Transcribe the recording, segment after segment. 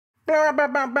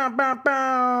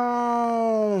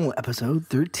Episode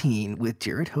 13 with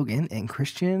Jared Hogan and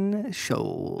Christian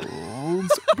Schultz.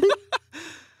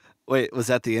 Wait, was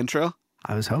that the intro?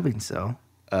 I was hoping so.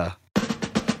 Hey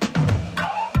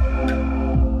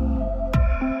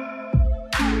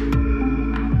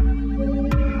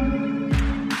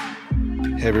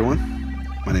everyone,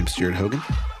 my name's Jared Hogan.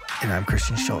 And I'm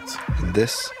Christian Schultz. And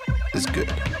this is Good.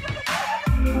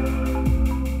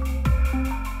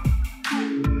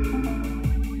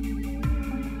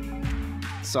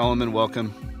 Solomon,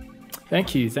 welcome.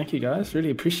 Thank you guys. Really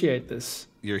appreciate this.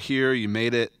 You're here, you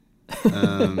made it.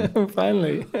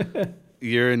 Finally.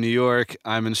 You're in New York,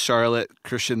 I'm in Charlotte.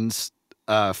 Christian's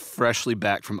freshly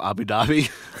back from Abu Dhabi.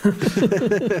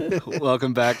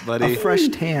 Welcome back, buddy. A fresh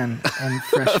tan and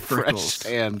fresh freckles.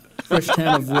 Fresh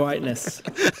tan of whiteness.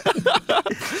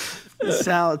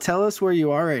 Sal, tell us where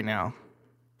you are right now.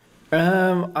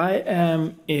 I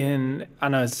am in, I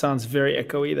know it sounds very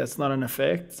echoey, that's not an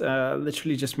effect.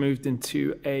 Literally just moved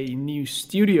into a new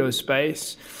studio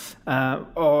space,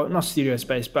 or not studio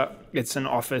space, but it's an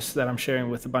office that I'm sharing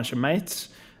with a bunch of mates,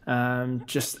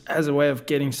 just as a way of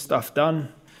getting stuff done.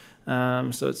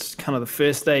 So it's kind of the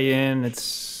first day in,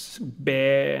 it's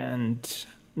bare and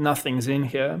nothing's in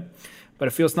here. But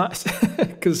it feels nice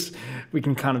because we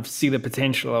can kind of see the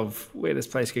potential of where this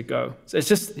place could go. So it's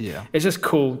just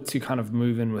cool to kind of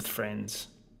move in with friends.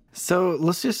 So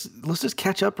let's just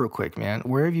catch up real quick, man.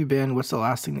 Where have you been? What's the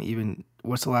last thing that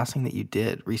you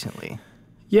did recently?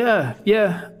 Yeah.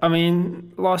 I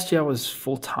mean, last year I was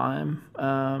full time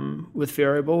with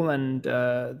Variable, and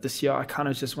this year I kind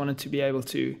of just wanted to be able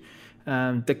to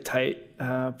dictate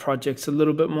projects a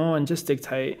little bit more and just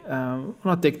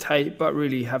not dictate, but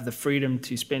really have the freedom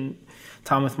to spend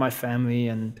time with my family.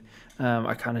 And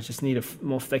I kind of just need a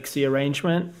more flexi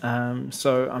arrangement.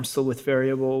 So I'm still with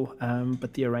Variable,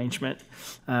 but the arrangement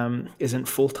isn't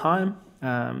full time.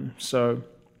 So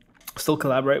still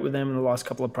collaborate with them. In the last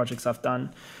couple of projects I've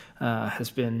done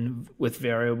has been with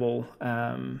Variable.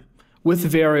 With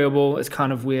Variable, it's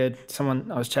kind of weird. I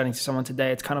was chatting to someone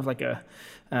today. It's kind of like a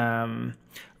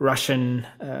Russian,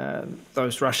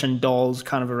 those Russian dolls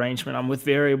kind of arrangement. I'm with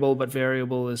Variable, but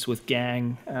Variable is with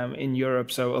Gang in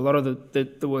Europe. So a lot of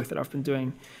the work that I've been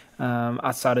doing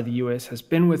outside of the US has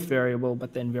been with Variable,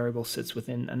 but then Variable sits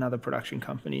within another production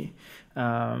company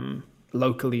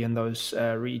locally in those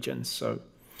regions. So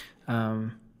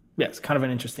it's kind of an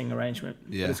interesting arrangement.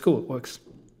 Yeah, but it's cool. It works.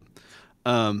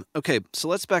 Okay, so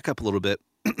let's back up a little bit.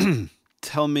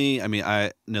 Tell me, I mean,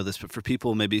 I know this, but for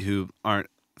people maybe who aren't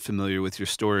familiar with your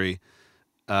story,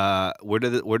 where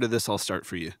did this all start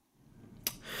for you?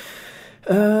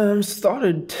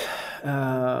 Started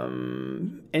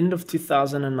end of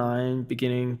 2009,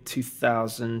 beginning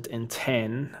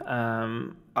 2010.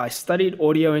 I studied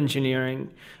audio engineering,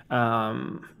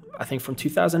 I think from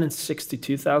 2006 to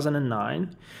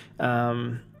 2009.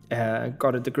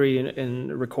 Got a degree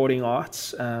in recording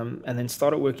arts, and then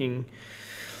started working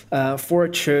for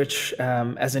a church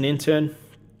as an intern.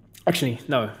 Actually,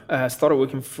 no. Started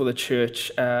working for the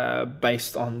church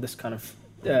based on this kind of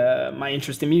my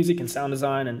interest in music and sound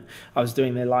design, and I was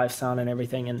doing their live sound and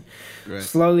everything. And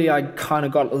slowly I kind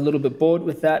of got a little bit bored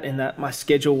with that, in that my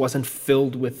schedule wasn't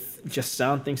filled with just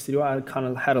sound things to do. I kind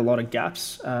of had a lot of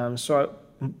gaps. So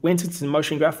I went into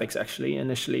motion graphics, actually,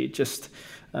 initially.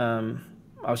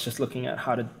 I was just looking at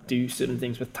how to do certain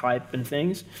things with type and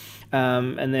things.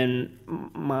 And then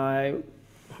my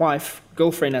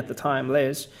girlfriend at the time,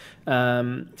 Les,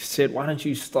 said, why don't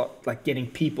you start like getting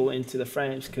people into the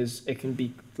frames, because it can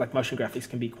be like motion graphics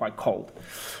can be quite cold.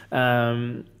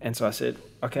 And so I said,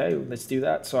 okay, let's do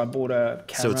that. So I bought a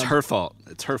camera. So it's her fault.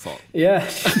 Yeah,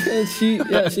 she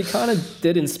kind of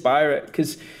did inspire it,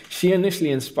 because she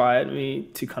initially inspired me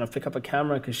to kind of pick up a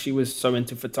camera, because she was so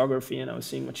into photography, and I was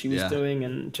seeing what she was doing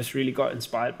and just really got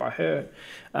inspired by her.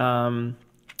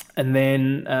 And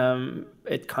then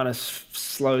it kind of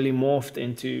slowly morphed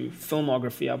into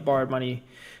filmography. I borrowed money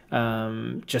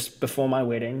just before my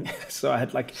wedding. So I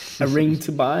had like a ring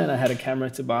to buy and I had a camera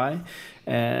to buy.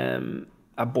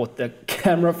 I bought the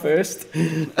camera first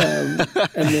and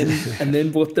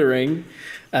then bought the ring.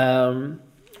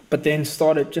 But then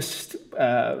started just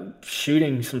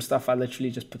shooting some stuff. I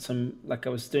literally just put I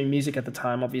was doing music at the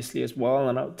time, obviously, as well.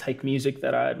 And I would take music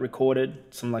that I had recorded,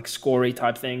 some like scorey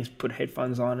type things, put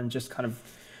headphones on and just kind of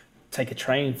take a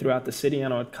train throughout the city.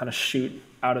 And I would kind of shoot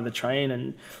out of the train,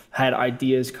 and had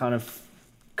ideas kind of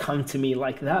come to me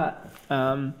like that.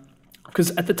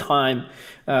 Because at the time,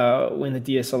 when the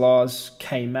DSLRs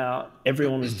came out,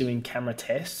 everyone was doing camera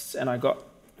tests. And I got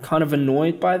kind of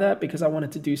annoyed by that, because I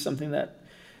wanted to do something that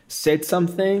said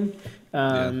something.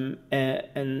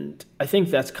 And I think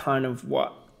that's kind of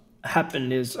what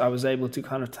happened, is I was able to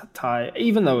kind of tie,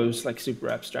 even though it was like super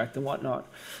abstract and whatnot,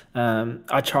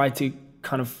 I tried to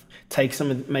kind of take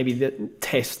some of maybe the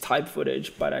test type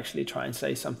footage, but actually try and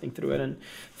say something through it. And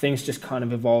things just kind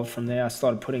of evolved from there. I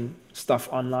started putting stuff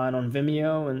online on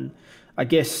Vimeo, and I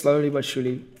guess slowly but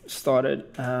surely started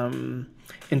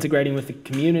integrating with the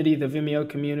community, the Vimeo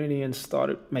community, and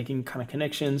started making kind of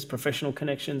connections, professional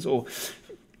connections, or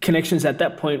connections at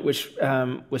that point, which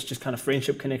was just kind of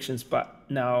friendship connections. But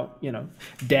now,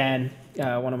 Dan,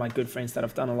 one of my good friends that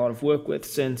I've done a lot of work with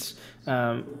since,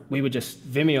 we were just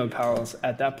Vimeo pals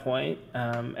at that point,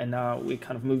 and now we're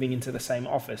kind of moving into the same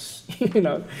office,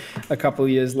 a couple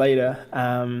of years later.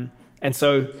 And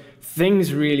so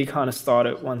things really kind of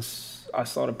started once I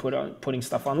started putting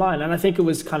stuff online. And I think it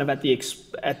was kind of at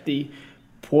the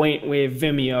point where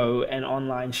Vimeo and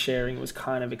online sharing was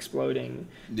kind of exploding.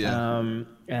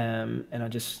 And I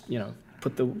just,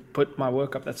 put my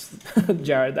work up. That's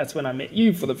Jared. That's when I met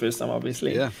you for the first time,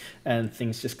 obviously. Yeah. And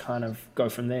things just kind of go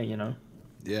from there,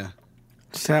 Yeah.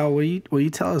 Sal, will you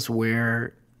tell us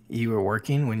where you were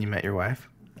working when you met your wife?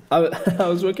 I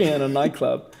was working at a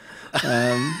nightclub,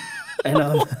 and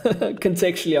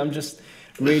contextually, I'm just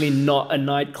really not a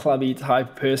nightclubby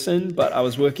type person. But I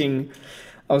was working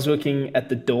at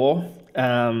the door,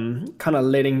 kind of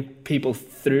letting people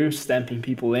through, stamping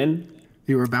people in.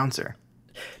 You were a bouncer.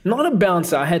 Not a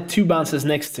bouncer. I had two bouncers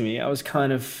next to me. I was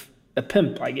kind of a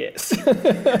pimp, I guess.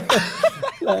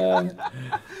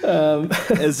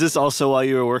 Is this also while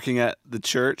you were working at the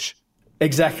church?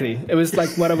 Exactly. It was like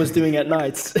what I was doing at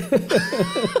nights.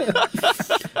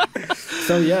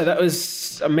 So yeah,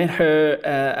 I met her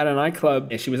at a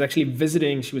nightclub. She was actually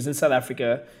visiting. She was in South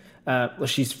Africa. Well,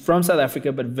 she's from South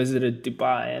Africa, but visited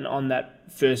Dubai. And on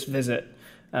that first visit,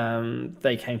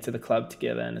 they came to the club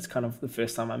together, and it's kind of the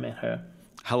first time I met her.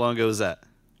 How long ago was that?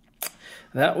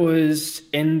 That was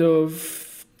end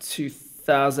of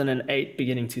 2008,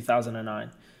 beginning 2009.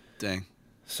 Dang.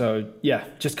 So yeah,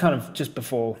 just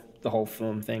before the whole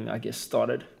film thing, I guess,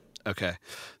 started. Okay.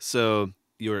 So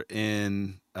you were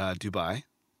in Dubai,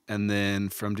 and then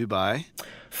from Dubai?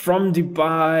 From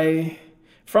Dubai,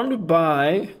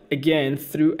 again,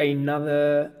 through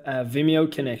another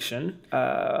Vimeo connection,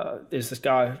 there's this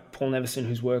guy, Paul Neveson,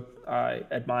 whose work I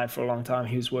admired for a long time.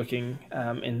 He was working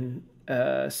in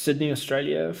Sydney,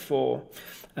 Australia for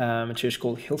a church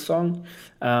called Hillsong.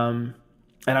 And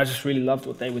I just really loved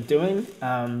what they were doing.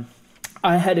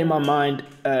 I had in my mind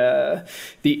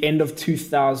the end of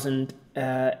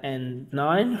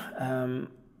 2009,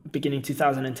 beginning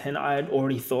 2010, I had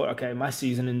already thought, okay, my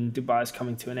season in Dubai is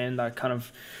coming to an end. I kind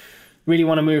of really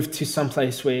want to move to some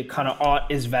place where kind of art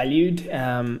is valued,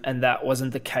 and that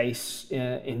wasn't the case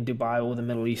in Dubai or the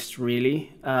Middle East,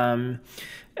 really.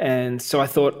 And so I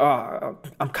thought,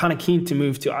 I'm kind of keen to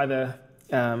move to either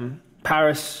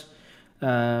Paris,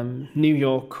 New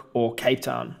York, or Cape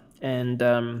Town. And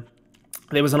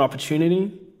there was an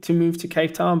opportunity to move to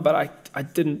Cape Town, but I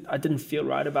didn't feel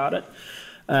right about it.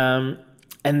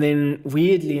 And then,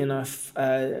 weirdly enough,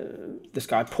 this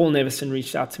guy, Paul Neveson,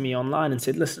 reached out to me online and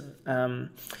said, listen,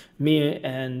 me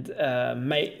and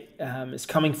mate is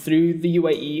coming through the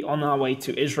UAE on our way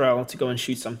to Israel to go and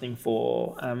shoot something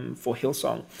for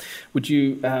Hillsong. Would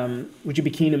you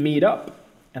be keen to meet up?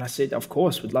 And I said, of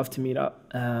course, would love to meet up.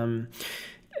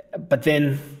 But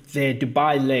then their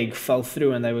Dubai leg fell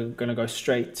through, and they were going to go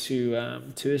straight to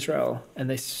Israel.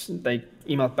 And they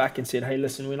emailed back and said, hey,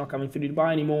 listen, we're not coming through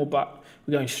Dubai anymore, but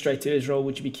we're going straight to Israel.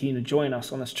 Would you be keen to join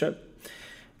us on this trip?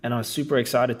 And I was super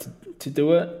excited to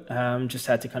do it. Just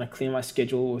had to kind of clear my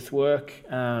schedule with work,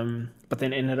 but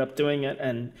then ended up doing it,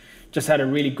 and just had a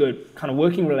really good kind of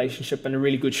working relationship and a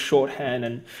really good shorthand.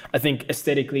 And I think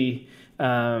aesthetically,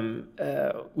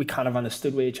 we kind of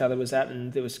understood where each other was at,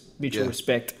 and there was mutual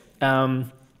respect.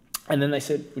 And then they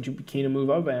said, would you be keen to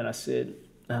move over? And I said,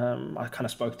 I kind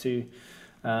of spoke to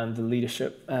the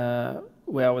leadership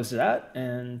where I was at,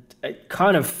 and it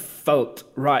kind of felt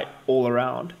right all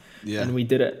around. Yeah. And we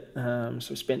did it. So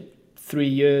we spent 3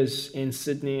 years in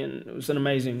Sydney, and it was an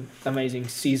amazing, amazing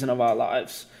season of our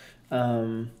lives.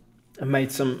 I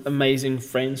made some amazing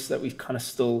friends that we kind of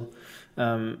still,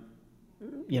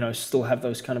 still have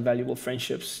those kind of valuable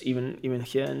friendships, even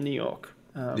here in New York.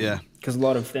 Because a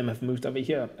lot of them have moved over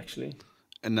here, actually.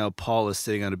 And now Paul is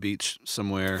sitting on a beach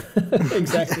somewhere.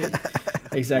 Exactly.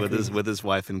 with his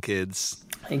wife and kids.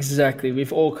 Exactly.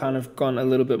 We've all kind of gone a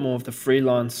little bit more of the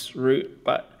freelance route,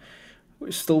 but we're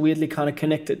still weirdly kind of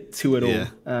connected to it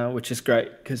all, which is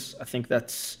great, because I think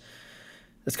that's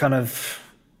kind of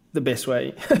the best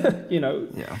way,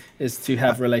 is to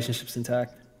have relationships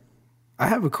intact. I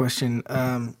have a question.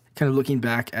 Kind of looking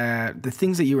back at the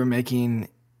things that you were making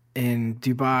in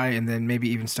Dubai and then maybe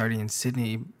even starting in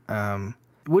Sydney.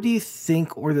 What do you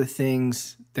think were the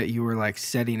things that you were like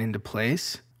setting into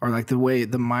place, or like the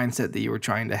mindset that you were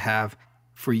trying to have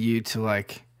for you to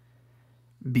like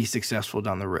be successful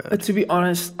down the road? To be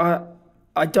honest,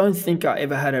 I don't think I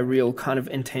ever had a real kind of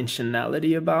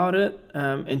intentionality about it,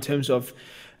 in terms of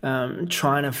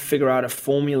trying to figure out a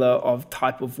formula of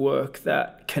type of work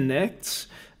that connects.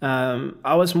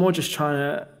 I was more just trying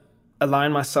to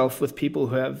align myself with people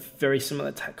who have very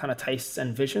similar kind of tastes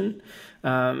and vision,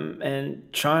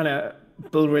 and trying to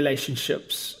build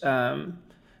relationships.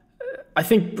 I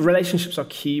think relationships are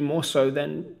key more so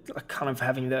than like kind of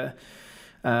having the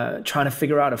trying to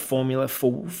figure out a formula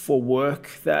for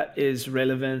work that is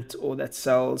relevant or that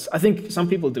sells. I think some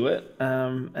people do it,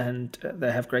 and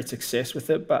they have great success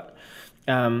with it. But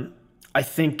I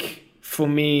think for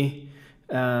me,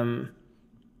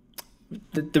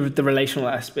 the relational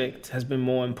aspect has been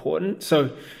more important.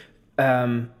 So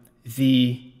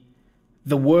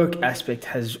the work aspect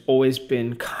has always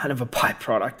been kind of a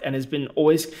byproduct, and it's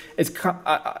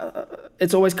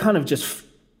always kind of just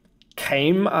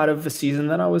came out of the season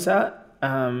that I was at.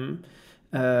 And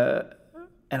I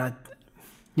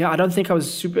don't think I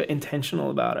was super intentional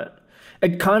about it.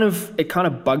 It kind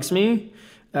of bugs me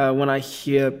when I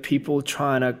hear people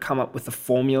trying to come up with a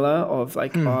formula of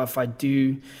like, oh, if I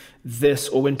do this,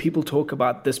 or when people talk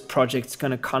about this project's going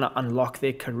to kind of unlock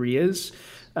their careers.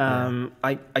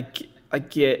 I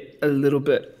get a little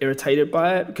bit irritated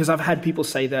by it, because I've had people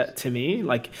say that to me,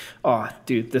 like, oh,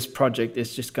 dude, this project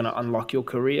is just going to unlock your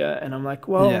career. And I'm like,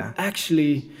 well,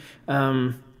 actually,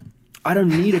 I don't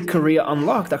need a career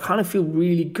unlocked. I kind of feel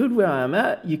really good where I am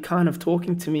at. You're kind of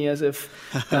talking to me as if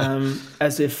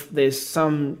there's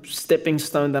some stepping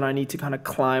stone that I need to kind of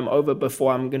climb over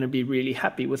before I'm going to be really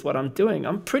happy with what I'm doing.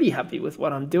 I'm pretty happy with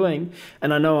what I'm doing,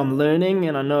 and I know I'm learning,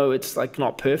 and I know it's like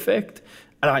not perfect.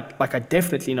 And I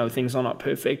definitely know things are not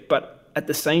perfect, but at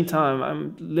the same time,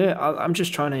 I'm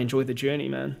just trying to enjoy the journey,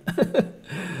 man.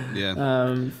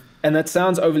 Yeah. And that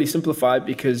sounds overly simplified,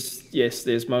 because yes,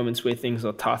 there's moments where things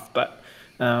are tough, but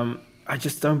I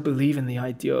just don't believe in the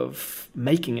idea of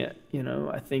making it. You know,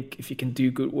 I think if you can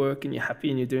do good work and you're happy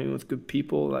and you're doing it with good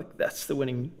people, like that's the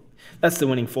winning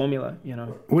formula. You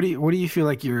know. What do you feel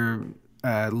like you're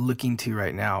looking to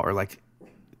right now, or like?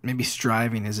 Maybe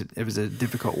striving is a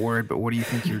difficult word, but what do you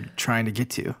think you're trying to get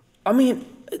to? I mean,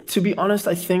 to be honest,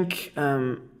 I think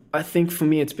for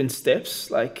me it's been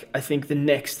steps. Like, I think the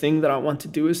next thing that I want to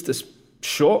do is this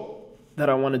short that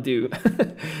I want to do,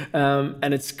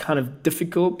 and it's kind of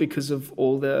difficult because of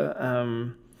all the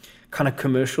kind of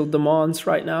commercial demands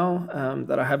right now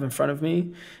that I have in front of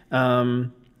me.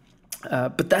 But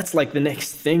that's like the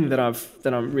next thing that I'm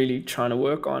really trying to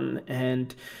work on,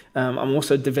 and I'm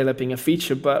also developing a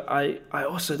feature. But I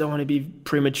also don't want to be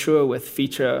premature with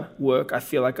feature work. I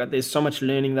feel like there's so much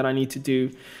learning that I need to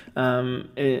do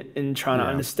in trying to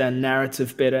understand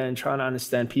narrative better and trying to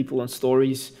understand people and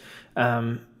stories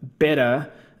better.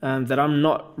 That I'm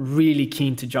not really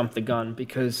keen to jump the gun,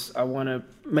 because I want to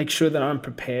make sure that I'm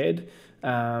prepared.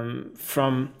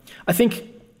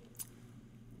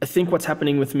 I think what's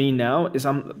happening with me now is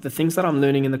the things that I'm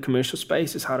learning in the commercial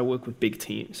space is how to work with big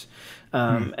teams,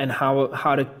 and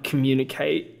how to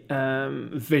communicate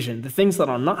vision. The things that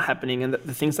are not happening, and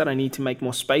the things that I need to make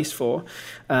more space for,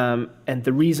 and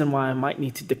the reason why I might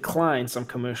need to decline some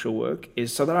commercial work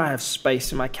is so that I have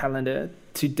space in my calendar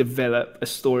to develop a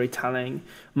storytelling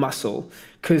muscle.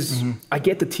 Because I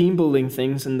get the team building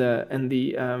things and the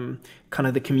kind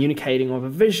of the communicating of a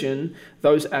vision,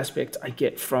 those aspects I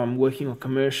get from working on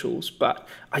commercials, but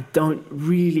I don't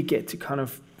really get to kind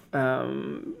of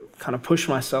push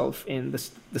myself in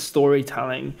the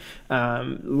storytelling,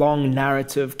 long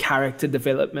narrative, character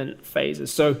development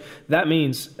phases. So that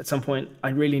means at some point I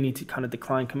really need to kind of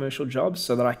decline commercial jobs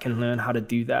so that I can learn how to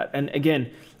do that. And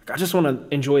again, I just want to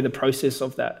enjoy the process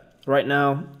of that. Right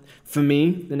now, for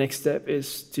me, the next step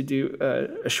is to do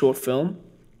a short film.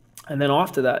 And then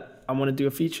after that, I want to do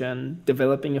a feature, and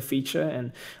developing a feature.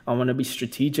 And I want to be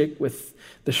strategic with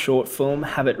the short film,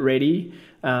 have it ready,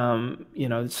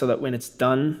 so that when it's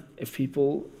done, if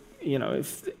people,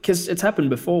 because it's happened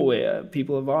before where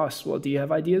people have asked, well, do you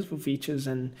have ideas for features?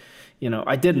 And,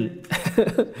 I didn't.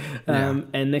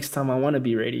 And next time I want to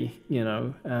be ready,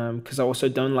 because I also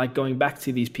don't like going back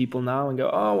to these people now and go,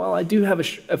 oh, well, I do have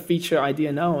a feature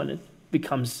idea now, and it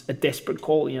becomes a desperate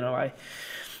call. I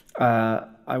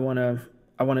want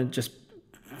to just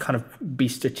kind of be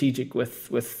strategic with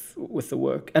the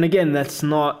work. And again, that's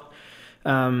not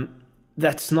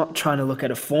that's not trying to look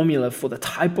at a formula for the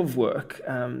type of work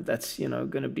that's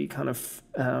going to be kind of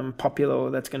popular or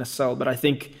that's going to sell. But I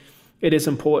think it is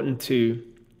important to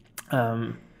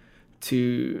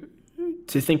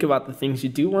think about the things you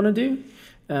do want to do,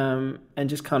 and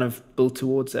just kind of build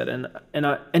towards that.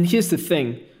 And here's the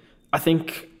thing, I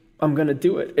think I'm going to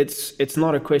do it. It's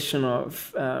not a question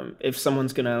of if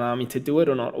someone's going to allow me to do it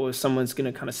or not, or if someone's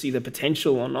going to kind of see the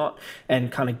potential or not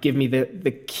and kind of give me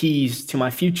the keys to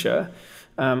my future.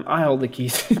 I hold the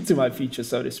keys to my future,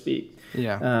 so to speak.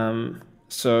 Yeah.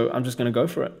 So I'm just going to go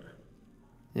for it.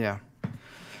 Yeah.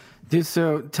 Dude,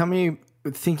 so tell me,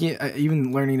 thinking,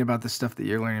 even learning about the stuff that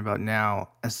you're learning about now,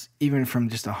 as even from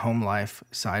just a home life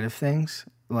side of things,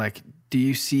 like, do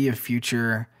you see a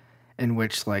future in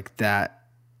which like that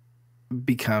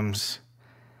becomes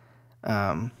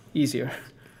easier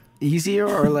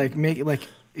or like make it like,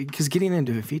 because getting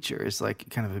into a feature is like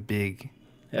kind of a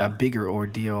bigger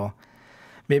ordeal.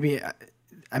 Maybe,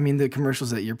 I mean, the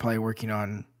commercials that you're probably working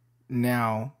on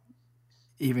now,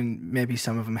 even maybe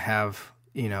some of them have,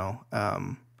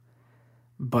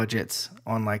 budgets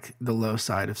on like the low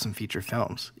side of some feature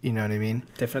films. You know what I mean?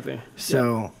 Definitely.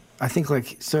 So I think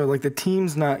like the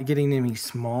team's not getting any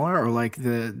smaller, or like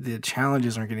the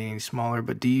challenges aren't getting any smaller,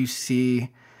 but do you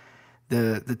see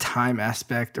the time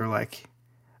aspect, or like,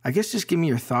 I guess just give me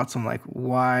your thoughts on like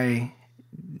why,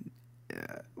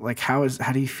 like how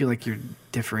do you feel like you're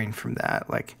differing from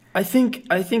that? Like, I think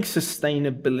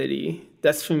sustainability,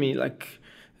 that's for me like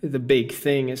the big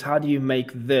thing, is how do you make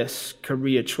this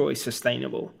career choice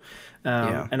sustainable?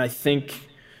 And I think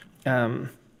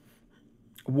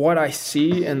what I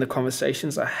see in the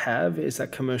conversations I have is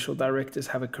that commercial directors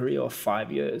have a career of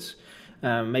 5 years.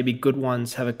 Maybe good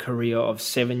ones have a career of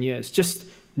 7 years. Just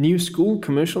new school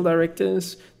commercial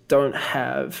directors don't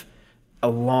have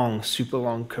a super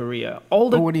long career.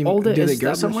 Do they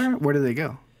go somewhere? Where do they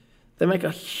go? They make a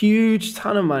huge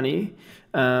ton of money,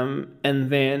 and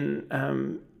then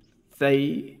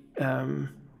they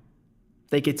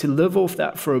get to live off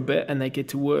that for a bit, and they get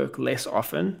to work less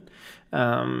often.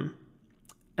 And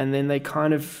then they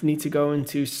kind of need to go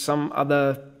into some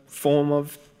other form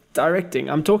of directing.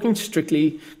 I'm talking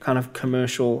strictly kind of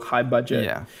commercial, high budget.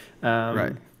 Yeah.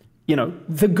 Right.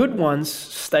 The good ones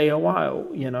stay a while.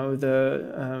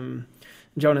 The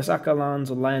Jonas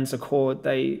Ackerlands or Lance Accord,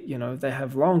 they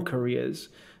have long careers.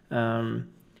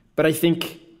 But I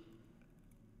think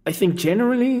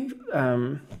generally,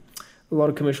 a lot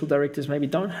of commercial directors maybe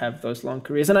don't have those long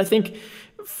careers. And I think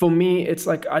for me, it's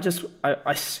like, I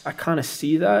kind of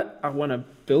see that. I want to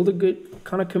build a good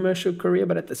kind of commercial career,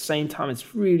 but at the same time,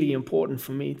 it's really important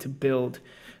for me to build,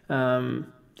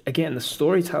 again, the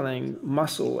storytelling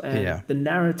muscle and the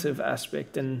narrative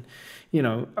aspect. And,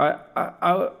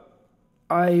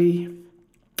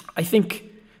 I think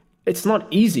it's not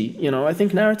easy. I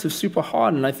think narrative's super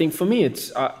hard. And I think for me,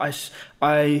 it's not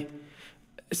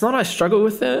I struggle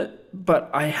with it, but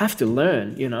I have to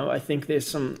learn. I think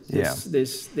there's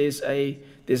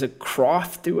a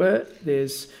craft to it.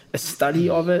 There's a study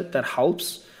of it that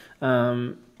helps.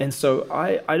 And so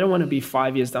I don't want to be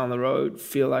 5 years down the road,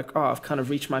 feel like, I've kind of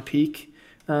reached my peak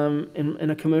in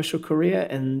a commercial career,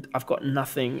 and I've got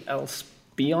nothing else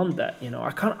beyond that.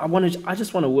 I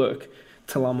just want to work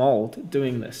till I'm old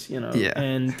doing this.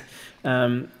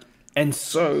 And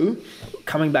so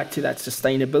coming back to that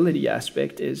sustainability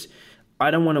aspect is, I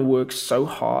don't want to work so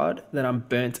hard that I'm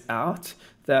burnt out,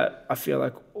 that I feel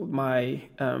like my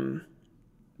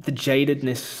the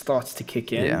jadedness starts to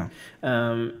kick in.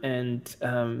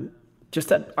 Just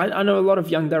that I know a lot of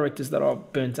young directors that are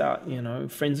burnt out.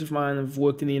 Friends of mine have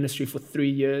worked in the industry for 3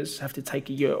 years, have to take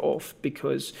a year off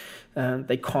because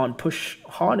they can't push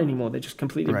hard anymore. They're just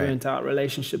completely burnt out.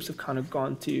 Relationships have kind of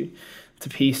gone to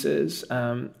pieces.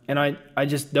 And I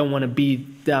just don't want to be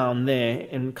down there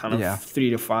in kind of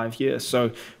 3 to 5 years. So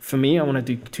for me, I want to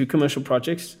do 2 commercial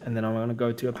projects, and then I want to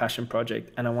go to a passion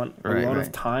project. And I want a lot of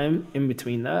time in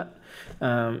between that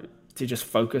to just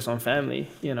focus on family,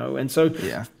 And so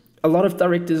a lot of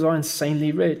directors are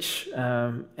insanely rich.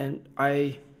 And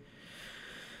I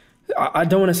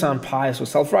don't want to sound pious or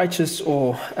self-righteous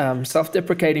or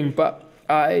self-deprecating, but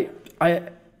I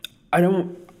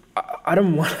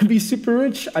don't want to be super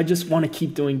rich. I just want to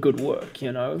keep doing good work,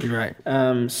 Right.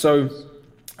 So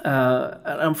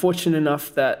I'm fortunate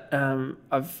enough that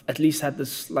I've at least had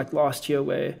this like last year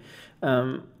where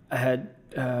I had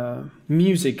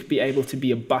music be able to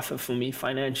be a buffer for me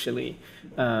financially,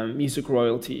 music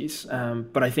royalties.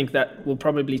 But I think that will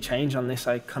probably change unless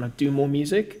I kind of do more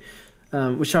music,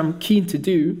 which I'm keen to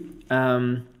do.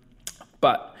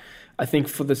 But I think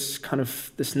for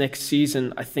this next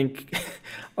season, I think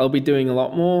I'll be doing a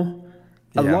lot more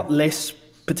A lot less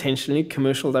potentially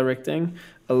commercial directing,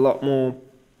 a lot more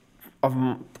of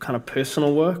kind of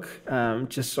personal work,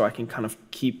 just so I can kind of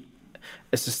keep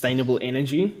a sustainable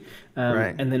energy.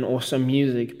 And then also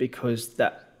music, because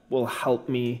that will help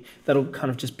me. That'll kind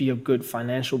of just be a good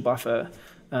financial buffer.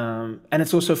 And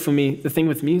it's also, for me, the thing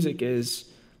with music is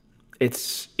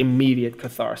it's immediate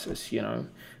catharsis, you know.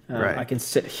 I can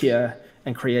sit here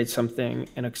and create something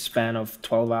in a span of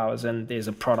 12 hours and there's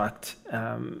a product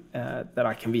that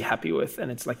I can be happy with.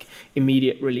 And it's like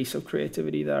immediate release of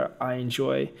creativity that I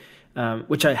enjoy,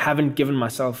 which I haven't given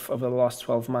myself over the last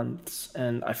 12 months.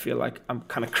 And I feel like I'm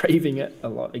kind of craving it a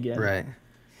lot again. Right.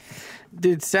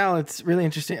 Dude, Sal, it's really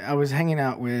interesting. I was hanging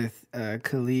out with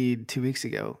Khalid 2 weeks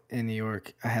ago in New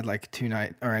York. I had like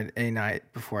a night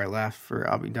before I left for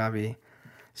Abu Dhabi.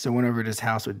 So I went over to his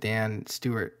house with Dan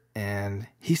Stewart, and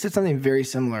he said something very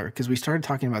similar, because we started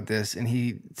talking about this, and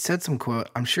he said some quote.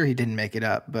 I'm sure he didn't make it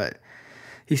up, but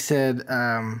he said,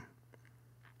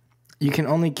 you can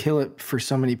only kill it for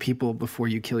so many people before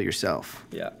you kill yourself.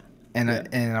 Yeah. And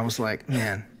I was like,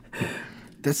 man,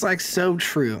 that's like so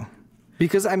true.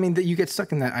 Because, I mean, that you get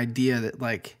stuck in that idea that,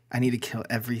 like, I need to kill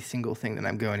every single thing that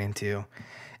I'm going into.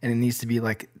 And it needs to be,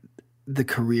 like, the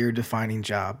career-defining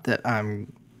job that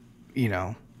I'm, you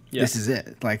know, this is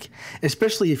it. Like,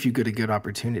 especially if you get a good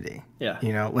opportunity. Yeah.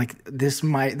 You know, like, this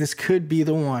could be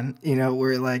the one, you know,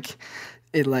 where, like,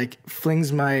 it, like,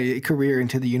 flings my career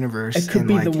into the universe. It could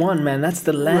be the one, man. That's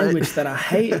the language that I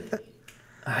hate.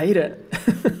 I hate it.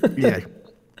 Yeah.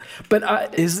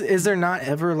 But Is there not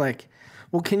ever, like...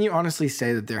 Well, can you honestly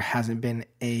say that there hasn't been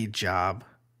a job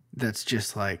that's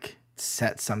just like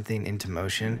set something into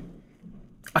motion?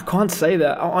 I can't say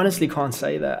that. I honestly can't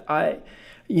say that.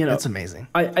 That's amazing.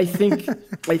 I think,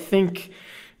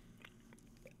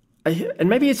 and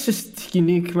maybe it's just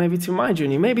unique maybe to my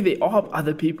journey. Maybe there are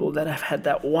other people that have had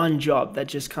that one job that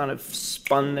just kind of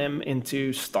spun them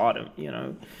into stardom, you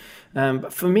know.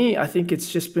 But for me, I think it's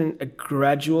just been a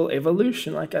gradual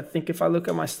evolution. Like, I think if I look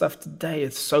at my stuff today,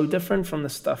 it's so different from the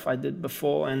stuff I did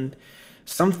before. And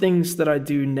some things that I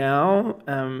do now,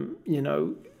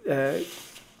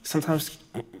 sometimes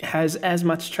has as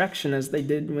much traction as they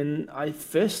did when I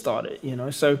first started, you know.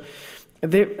 So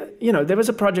there was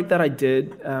a project that I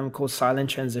did called Silent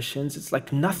Transitions. It's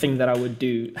like nothing that I would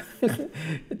do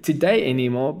today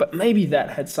anymore, but maybe that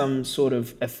had some sort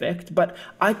of effect. But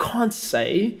I can't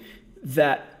say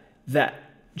that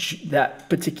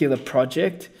particular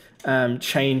project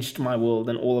changed my world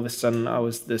and all of a sudden I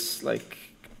was this like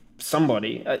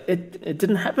somebody. It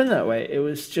didn't happen that way. It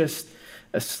was just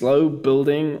a slow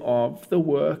building of the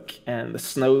work and the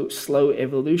slow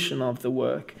evolution of the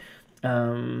work.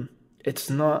 It's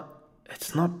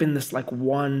not been this like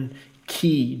one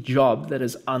key job that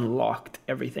has unlocked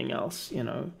everything else, you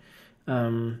know.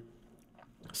 And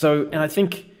I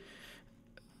think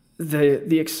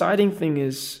the exciting thing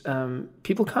is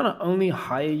people kind of only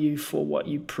hire you for what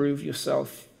you prove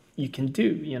yourself you can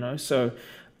do, you know. So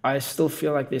I still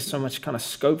feel like there's so much kind of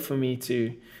scope for me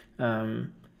to, I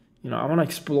want to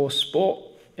explore sport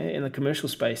in the commercial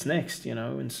space next, you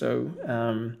know. And so,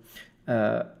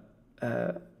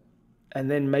 and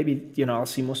then maybe, you know, I'll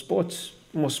see more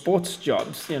sports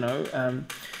jobs, you know.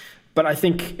 But I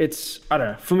think I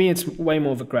don't know, for me, it's way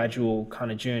more of a gradual kind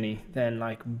of journey than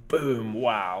like, boom,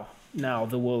 wow, now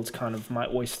the world's kind of my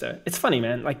oyster. It's funny,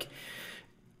 man. Like,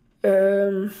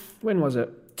 when was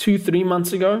it? 2-3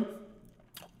 months ago,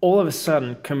 all of a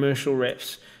sudden, commercial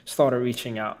reps started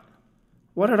reaching out.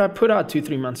 What did I put out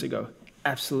 2-3 months ago?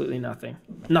 Absolutely nothing.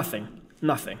 Nothing.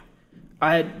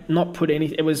 I had not put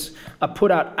anything. I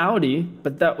put out Audi,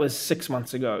 but that was 6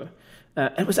 months ago.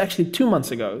 It was actually 2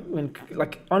 months ago when,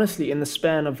 like, honestly, in the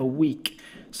span of a week,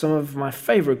 some of my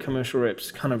favorite commercial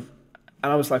reps and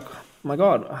I was like, oh my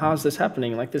God, how's this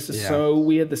happening? Like, this is so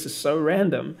weird. This is so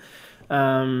random.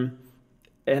 And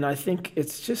I think it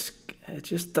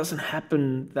just doesn't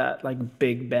happen that like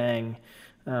big bang,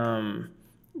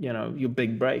 your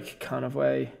big break kind of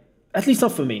way. At least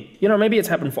not for me. You know, maybe it's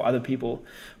happened for other people,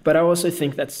 but I also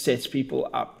think that sets people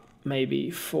up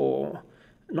maybe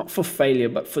not for failure,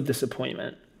 but for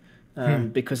disappointment,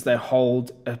 because they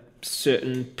hold a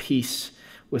certain piece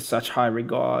with such high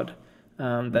regard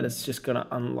that it's just going to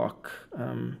unlock,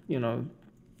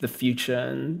 the future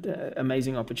and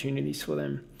amazing opportunities for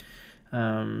them.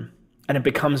 And it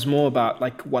becomes more about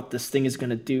like what this thing is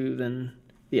going to do than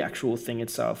the actual thing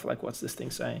itself. Like, what's this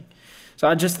thing saying? So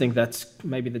I just think that's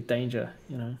maybe the danger,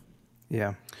 you know?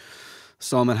 Yeah.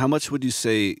 Salman, how much would you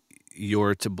say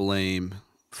you're to blame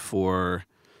for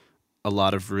a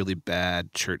lot of really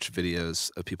bad church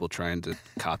videos of people trying to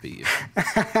copy you.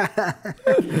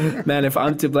 Man, if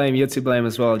I'm to blame, you're to blame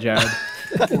as well, Jared.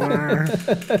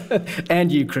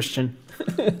 And you, Christian.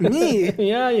 Me?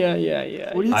 Yeah.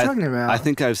 What are you talking about? I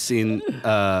think I've seen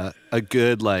a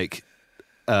good, like,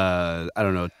 I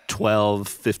don't know, 12,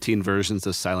 15 versions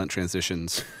of silent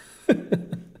transitions.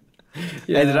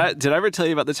 Yeah. And did I ever tell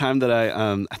you about the time that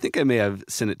I think I may have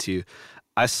sent it to you.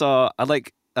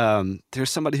 There's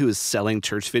somebody who was selling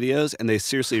church videos, and they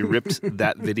seriously ripped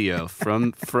that video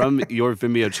from your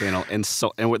Vimeo channel, and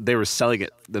they were selling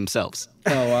it themselves.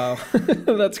 Oh wow,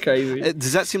 that's crazy.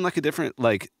 Does that seem like a different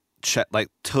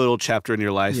total chapter in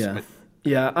your life?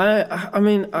 Yeah. I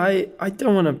mean, I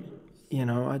don't want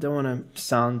to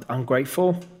sound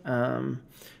ungrateful,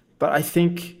 but I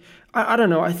think I don't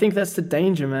know. I think that's the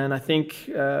danger, man. I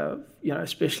think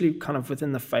especially kind of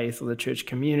within the faith or the church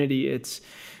community, it's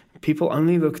people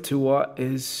only look to what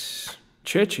is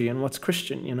churchy and what's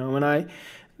Christian, and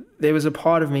there was a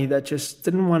part of me that just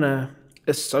didn't want to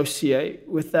associate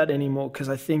with that anymore, because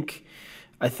I think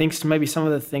maybe some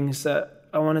of the things that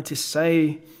I wanted to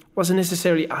say wasn't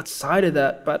necessarily outside of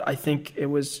that, but I think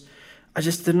I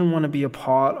just didn't want to be a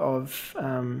part of,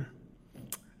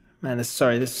 this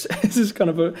is kind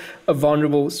of a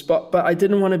vulnerable spot, but I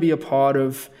didn't want to be a part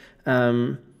of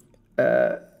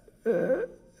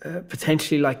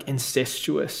potentially like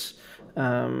incestuous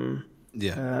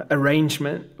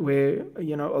arrangement where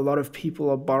a lot of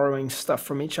people are borrowing stuff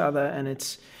from each other, and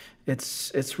it's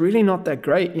really not that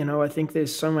great. I think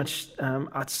there's so much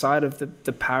outside of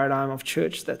the paradigm of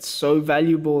church that's so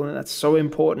valuable and that's so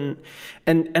important,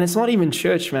 and it's not even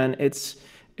church, man. It's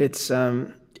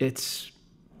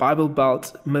Bible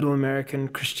Belt Middle American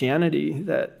Christianity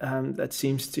that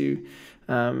seems to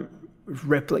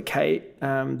replicate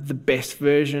the best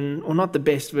version, or not the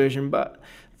best version, but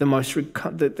the most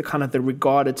the kind of the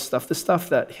regarded stuff, the stuff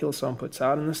that Hillsong puts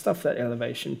out, and the stuff that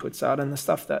Elevation puts out, and the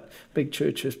stuff that big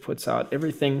churches puts out.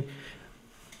 Everything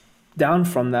down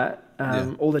from that,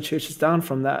 all the churches down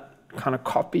from that kind of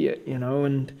copy it,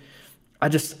 and I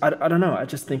don't know. I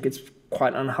just think it's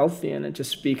quite unhealthy, and it just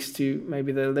speaks to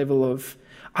maybe the level of,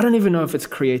 I don't even know if it's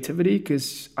creativity,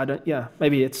 because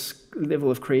maybe its level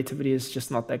of creativity is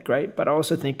just not that great, but I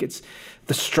also think it's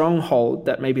the stronghold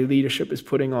that maybe leadership is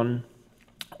putting on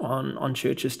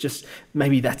churches. Just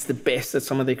maybe that's the best that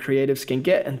some of their creatives can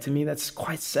get, and to me that's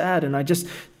quite sad, and I just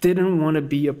didn't want to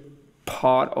be a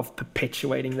part of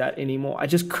perpetuating that anymore. I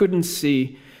just couldn't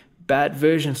see bad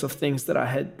versions of things that I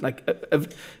had, like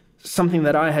something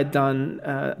that I had done,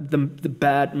 the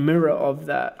bad mirror of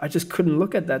that. I just couldn't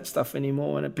look at that stuff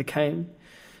anymore, and it became,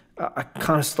 I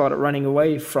kind of started running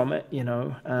away from it,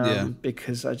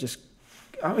 because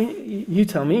you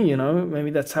tell me,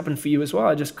 maybe that's happened for you as well.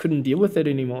 I just couldn't deal with it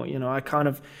anymore. I kind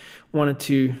of wanted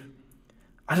to,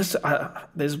 there's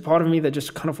a part of me that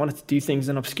just kind of wanted to do things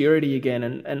in obscurity again,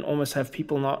 and almost have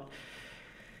people not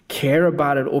care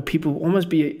about it, or people almost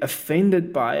be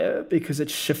offended by it because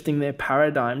it's shifting their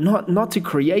paradigm, not to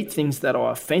create things that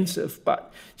are offensive,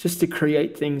 but just to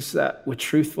create things that were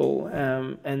truthful,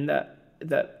 and that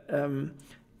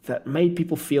made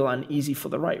people feel uneasy for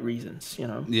the right reasons.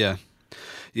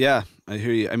 Yeah, I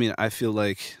hear you. I mean, I feel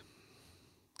like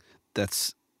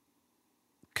that's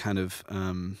kind of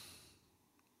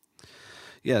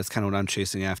it's kind of what I'm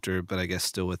chasing after, but I guess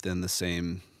still within the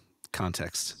same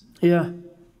context. Yeah.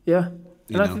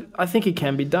 And I think it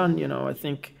can be done. I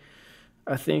think,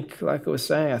 like I was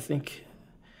saying, I think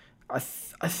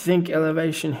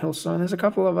Elevation, Hillsong, there's a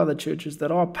couple of other churches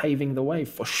that are paving the way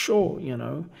for sure.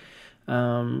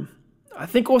 I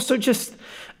think also, just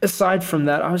aside from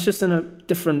that, I was just in a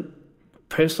different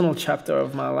personal chapter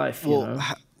of my life.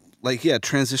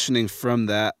 Transitioning from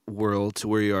that world to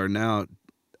where you are now,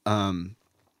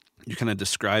 you're kind of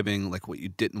describing like what you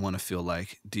didn't want to feel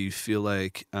like. Do you feel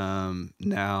like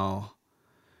now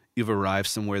you've arrived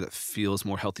somewhere that feels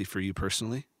more healthy for you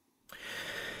personally?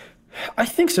 I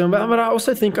think so, but I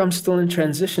also think I'm still in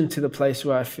transition to the place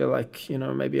where I feel like,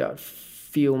 maybe I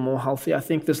feel more healthy. I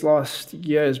think this last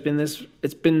year it's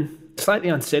been slightly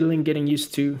unsettling getting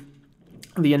used to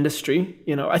the industry.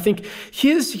 I think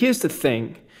here's the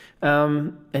thing,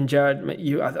 and Jared,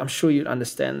 I'm sure you'd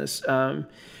understand this.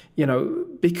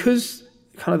 Because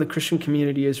kind of the Christian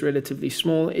community is relatively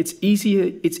small, it's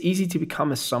easy to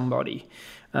become a somebody.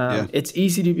 It's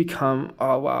easy to become,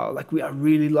 oh wow, like I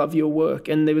really love your work.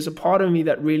 And there was a part of me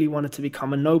that really wanted to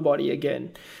become a nobody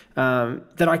again,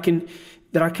 that I can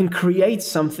create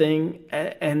something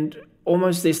and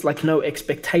almost there's like no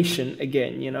expectation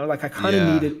again, like I kind of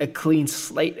needed a clean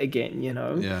slate again,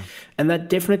 Yeah. And that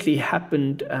definitely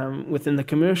happened within the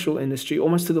commercial industry,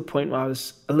 almost to the point where I was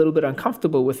a little bit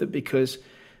uncomfortable with it because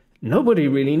nobody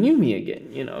really knew me again,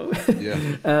 Yeah.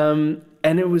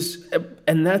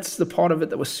 And that's the part of it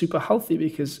that was super healthy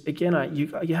because again,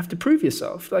 you have to prove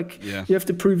yourself. You have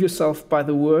to prove yourself by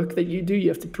the work that you do. You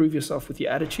have to prove yourself with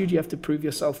your attitude. You have to prove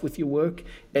yourself with your work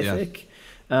ethic.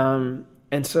 Yeah.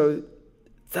 And so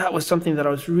that was something that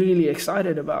I was really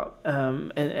excited about.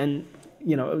 And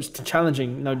it was challenging,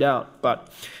 no doubt, but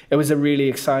it was a really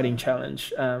exciting challenge.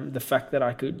 The fact that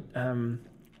I could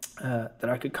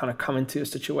kind of come into a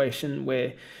situation where,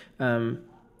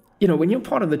 when you're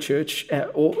part of the church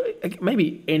or maybe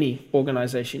any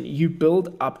organization, you build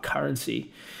up currency.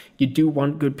 You do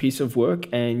one good piece of work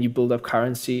and you build up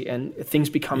currency and things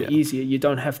become easier. You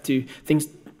don't have to,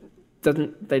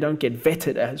 they don't get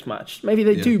vetted as much. Maybe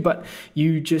they do, but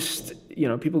you just,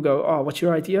 people go, oh, what's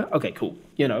your idea? Okay, cool.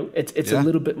 It's a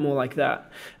little bit more like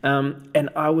that. And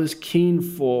I was keen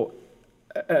for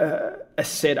a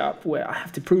setup where I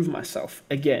have to prove myself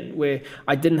again, where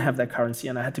I didn't have that currency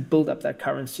and I had to build up that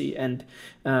currency and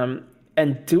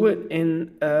do it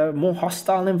in a more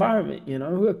hostile environment.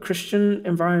 A Christian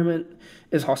environment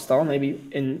is hostile,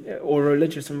 maybe or a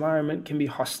religious environment can be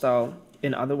hostile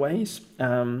in other ways.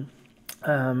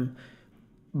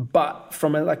 But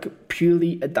from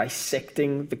purely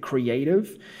dissecting the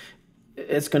creative,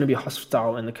 it's going to be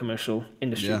hostile in the commercial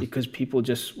industry because people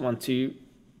just want to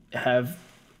have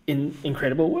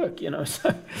incredible work,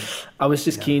 So I was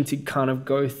just keen to kind of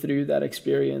go through that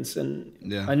experience, and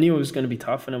I knew it was going to be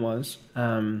tough, and it was.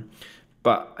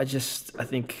 But I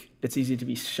think it's easy to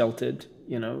be sheltered,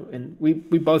 and we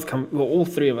both all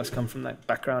three of us come from that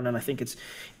background, and I think it's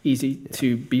easy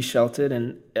to be sheltered,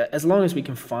 and as long as we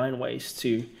can find ways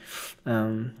to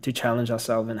challenge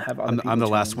ourselves and have other people I'm the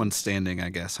last one standing, I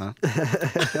guess, huh?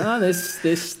 No,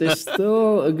 there's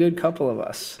still a good couple of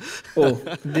us. Oh,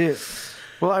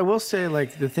 well, I will say,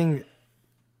 the thing,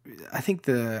 I think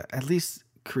at least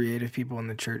creative people in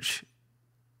the church,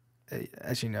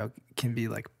 as you know, can be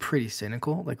pretty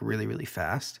cynical, really, really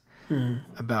fast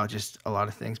about just a lot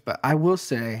of things. But I will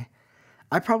say,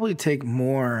 I probably take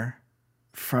more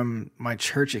from my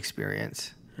church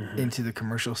experience into the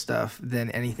commercial stuff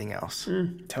than anything else.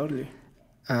 Totally.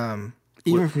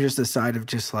 Even from just the side of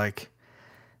just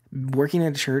working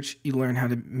at a church, you learn how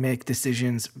to make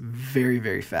decisions very,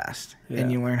 very fast. And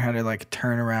you learn how to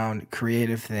turn around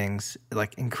creative things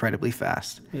incredibly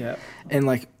fast. Yeah. And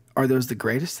are those the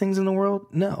greatest things in the world?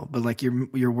 No, but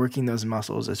you're working those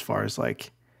muscles as far as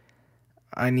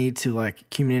I need to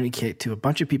communicate to a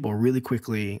bunch of people really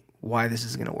quickly why this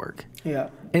is going to work. Yeah.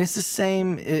 And it's the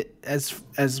same as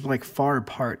far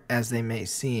apart as they may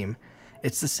seem.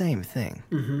 It's the same thing.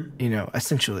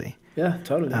 Essentially. Yeah,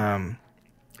 totally.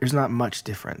 There's not much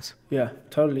difference. Yeah,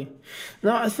 totally.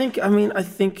 No,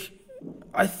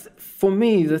 for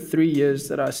me, the 3 years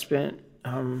that I spent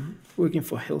working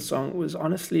for Hillsong was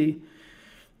honestly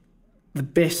the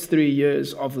best 3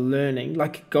 years of learning.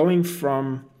 Going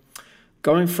from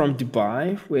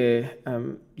Dubai, where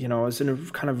I was in a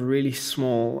kind of really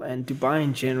small, and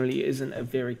Dubai generally isn't a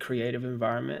very creative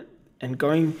environment, and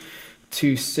going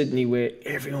to Sydney, where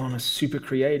everyone was super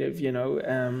creative,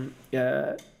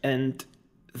 and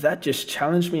that just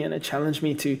challenged me, and it challenged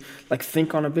me to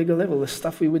think on a bigger level. The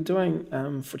stuff we were doing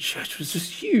for church was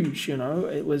just huge,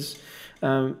 It was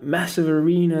massive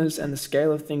arenas, and the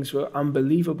scale of things were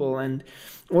unbelievable. And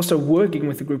also working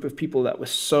with a group of people that was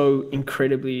so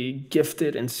incredibly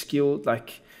gifted and skilled,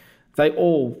 they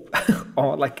all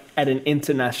are at an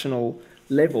international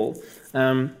level,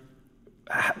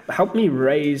 helped me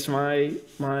raise my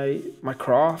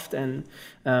craft and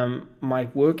my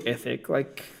work ethic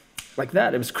like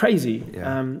that. It was crazy.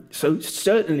 Yeah. So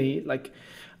certainly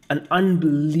an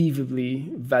unbelievably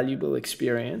valuable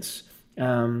experience.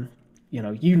 When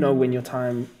your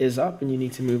time is up and you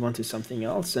need to move on to something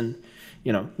else. And,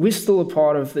 we're still a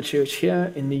part of the church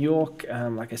here in New York.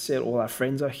 Like I said, all our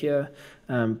friends are here.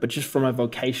 But just from a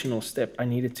vocational step, I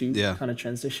needed to kind of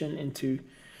transition into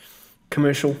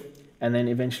commercial. And then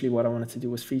eventually what I wanted to do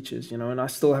was features, and I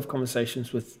still have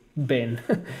conversations with Ben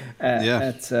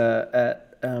at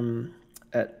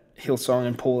Hillsong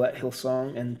and Paul at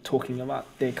Hillsong, and talking about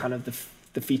their kind of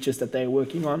the features that they're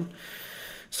working on.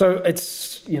 So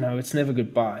it's never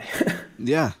goodbye.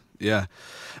 Yeah.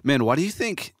 Man, why do you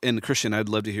think, and Christian, I'd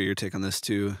love to hear your take on this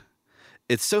too.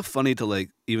 It's so funny to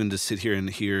even to sit here and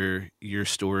hear your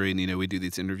story. And, we do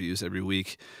these interviews every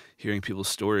week, hearing people's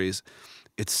stories.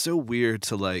 It's so weird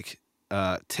to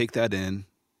take that in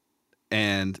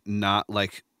and not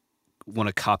want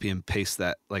to copy and paste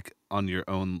that like on your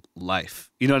own life.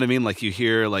 You know what I mean? Like you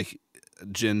hear like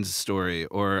Jen's story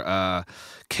or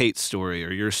Kate's story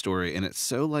or your story, and it's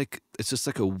so like it's just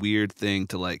like a weird thing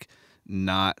to like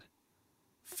not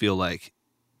feel like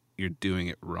you're doing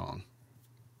it wrong.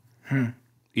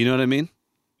 You know what I mean?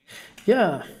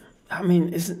 Yeah. I mean,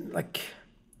 isn't like...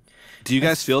 Do you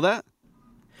guys feel that?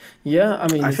 Yeah,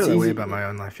 I mean... I feel that way about my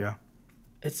own life, yeah.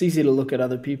 It's easy to look at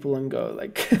other people and go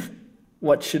like,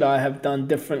 what should I have done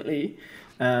differently?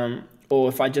 Or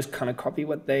if I just kind of copy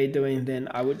what they're doing, then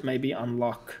I would maybe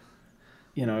unlock,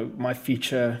 you know, my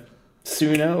future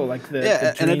sooner, or like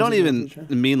the and I don't even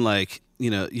future. mean like, you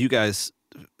know, you guys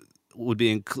would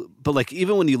be but like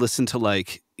even when you listen to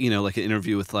like, you know, like an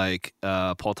interview with like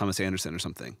Paul Thomas Anderson or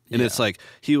something, and it's like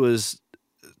he was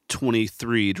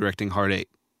 23 directing Hard Eight,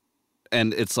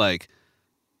 and it's like,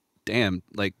 damn,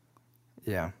 like,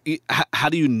 yeah, how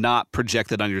do you not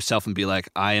project that on yourself and be like,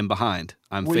 I am behind,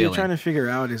 I'm what failing? You're trying to figure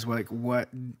out is like what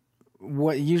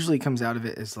usually comes out of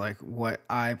it is like what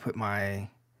I put my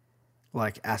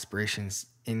like aspirations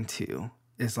into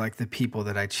is like the people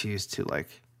that I choose to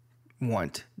like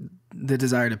want, the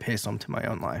desire to paste them to my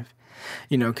own life,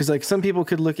 you know, because like some people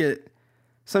could look at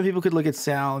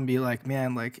Sal and be like,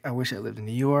 man, like I wish I lived in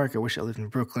New York, I wish I lived in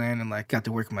Brooklyn and like got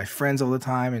to work with my friends all the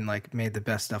time and like made the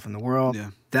best stuff in the world.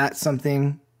 Yeah. That's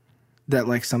something that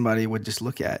like somebody would just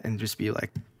look at and just be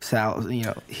like, Sal, you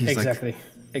know, he's like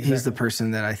he's the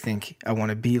person that I think I want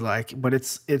to be like. But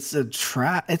it's a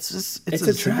trap. It's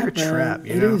a trap.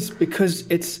 You know? It is, because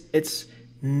it's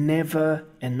never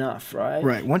enough, right?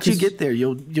 Right. Once you get there,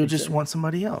 you'll just want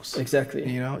somebody else.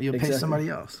 Exactly. You know, you'll pay somebody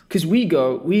else. Because we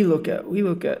look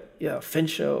at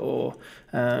Fincher or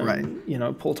right. you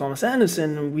know, Paul Thomas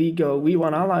Anderson, and we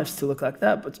want our lives to look like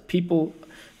that. But people,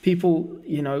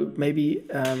 you know, maybe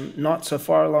not so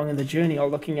far along in the journey are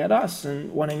looking at us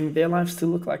and wanting their lives to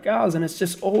look like ours, and it's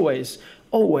just always,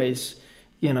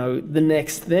 you know, the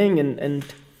next thing, and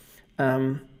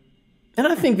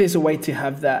I think there's a way to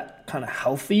have that kind of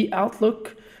healthy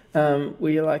outlook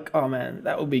where you're like, oh man,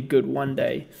 that will be good one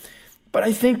day. But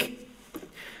I think,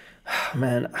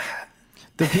 man,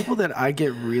 the people that I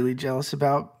get really jealous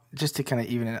about, just to kind of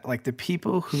even it, like the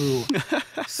people who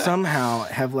somehow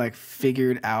have like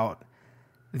figured out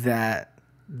that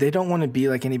they don't want to be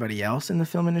like anybody else in the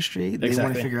film industry. They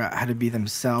want to figure out how to be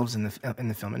themselves in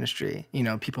the film industry. You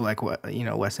know, people like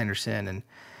Wes Anderson, and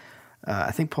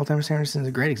I think Paul Thomas Anderson is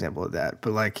a great example of that.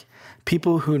 But like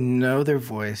people who know their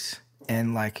voice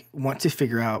and like want to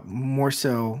figure out more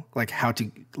so like how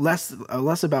to less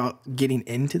about getting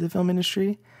into the film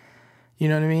industry. You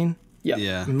know what I mean?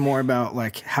 Yeah. More about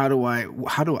like how do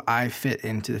I fit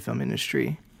into the film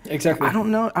industry? Exactly. I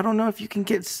don't know if you can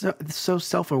get so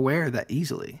self-aware that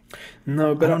easily.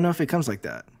 No, but I don't know if it comes like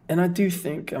that. And I do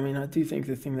think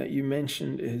the thing that you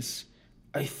mentioned is,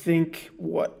 I think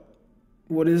what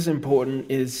is important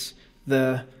is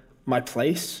my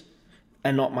place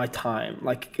and not my time.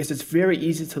 Like, because it's very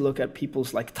easy to look at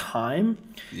people's like time.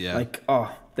 Yeah. Like,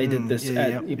 oh, they did this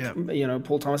you know,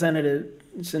 Paul Thomas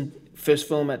Anderson first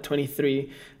film at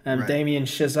 23, right. Damien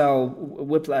Chazelle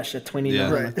Whiplash at 29.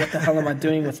 Yeah. Right. Like, what the hell am I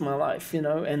doing with my life? You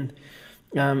know, and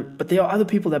but there are other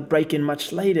people that break in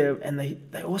much later, and they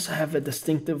also have a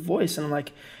distinctive voice. And I'm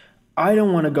like, I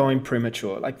don't want to go in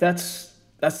premature. Like that's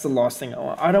the last thing I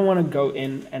want. I don't want to go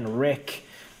in and wreck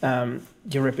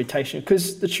your reputation,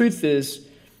 because the truth is,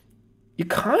 you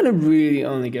kind of really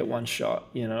only get one shot,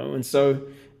 you know. And so,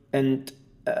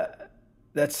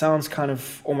 that sounds kind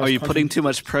of almost... Are you putting too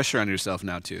much pressure on yourself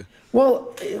now too?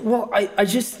 Well, I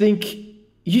just think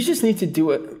you just need to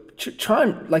do it. Try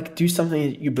and like do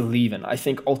something that you believe in. I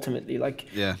think ultimately, like,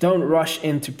 don't rush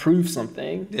in to prove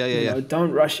something. You know,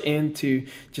 don't rush in to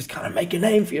just kind of make a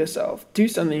name for yourself. Do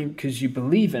something because you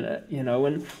believe in it, you know,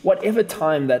 and whatever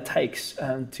time that takes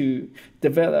to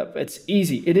develop, it's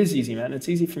easy. It is easy, man. It's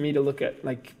easy for me to look at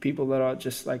like people that are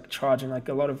just like charging, like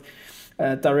a lot of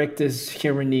directors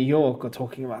here in New York are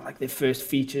talking about like their first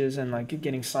features and like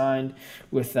getting signed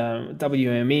with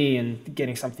WME and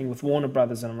getting something with Warner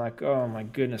Brothers, and I'm like, oh my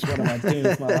goodness, what am I doing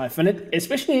with my life? And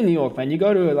especially in New York, man, you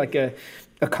go to like a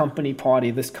company party,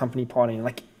 and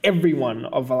like everyone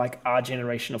of like our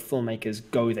generation of filmmakers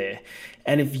go there,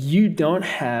 and if you don't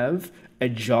have a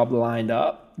job lined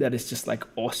up that is just like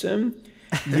awesome,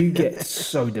 you get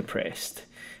so depressed.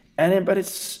 But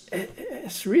it's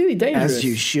really dangerous. As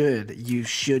you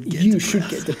should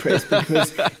get depressed,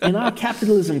 because in our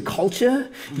capitalism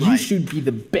culture, you should be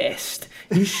the best.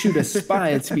 You should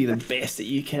aspire to be the best that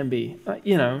you can be.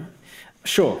 You know,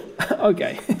 Sure.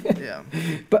 Okay. Yeah.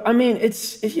 But I mean,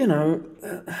 let's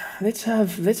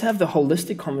have the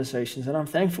holistic conversations, and I'm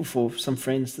thankful for some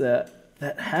friends that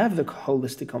have the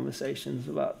holistic conversations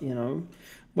about,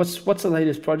 what's the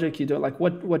latest project you do? Like,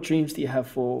 what dreams do you have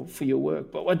for your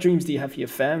work? But what dreams do you have for your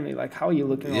family? Like, how are you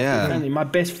looking after your family? My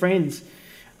best friends,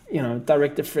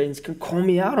 director friends can call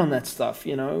me out on that stuff,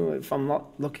 if I'm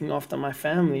not looking after my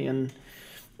family. And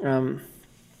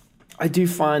I do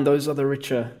find those are the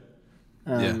richer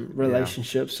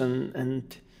relationships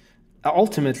and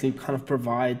ultimately kind of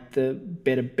provide the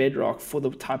better bedrock for the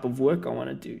type of work I want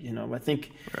to do. I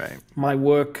think my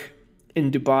work in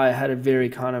Dubai had a very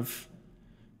kind of,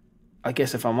 I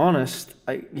guess if I'm honest,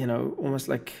 almost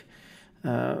like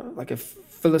a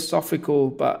philosophical,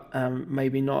 but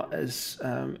maybe not as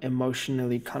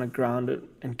emotionally kind of grounded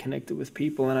and connected with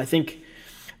people. And I think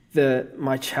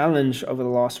my challenge over the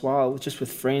last while, just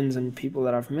with friends and people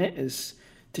that I've met, is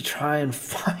to try and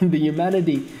find the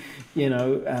humanity, in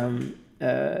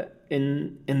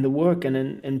the work and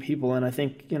in people. And I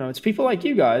think, it's people like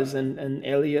you guys and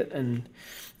Elliot and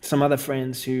some other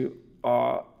friends who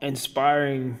are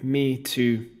inspiring me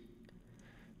to,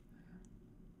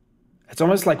 it's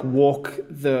almost like walk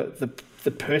the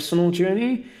personal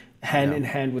journey hand in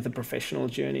hand with the professional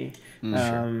journey.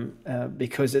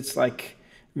 Because it's like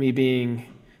me being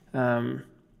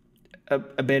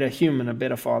a better human, a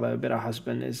better father, a better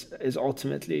husband is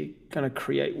ultimately going to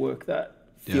create work that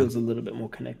feels a little bit more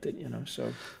connected,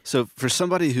 So for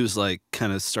somebody who's like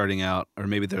kind of starting out, or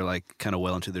maybe they're like kind of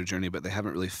well into their journey, but they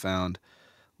haven't really found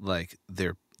like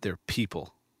their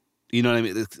people, you know what I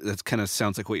mean? That kind of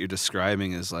sounds like what you're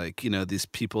describing is like, these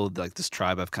people, like this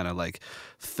tribe I've kind of like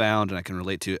found and I can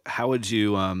relate to. How would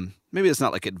you, maybe it's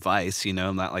not like advice,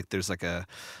 not like there's like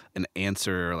an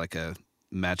answer or like a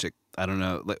magic, I don't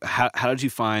know. Like how did you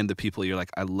find the people you're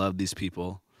like, I love these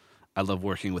people, I love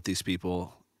working with these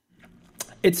people?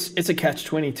 It's a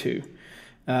catch-22,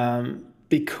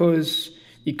 because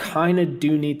you kind of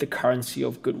do need the currency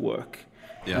of good work.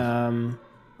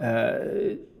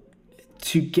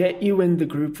 To get you in the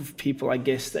group of people, I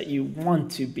guess, that you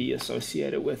want to be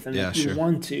associated with and that you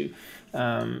want to,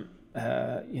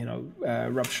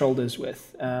 rub shoulders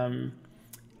with.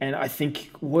 And I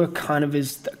think work kind of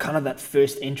is kind of that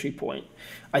first entry point.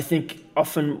 I think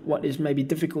often what is maybe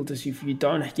difficult is if you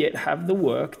don't yet have the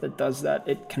work that does that,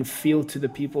 it can feel to the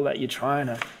people that you're trying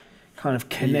to kind of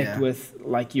connect with,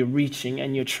 like you're reaching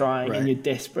and you're trying and you're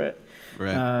desperate.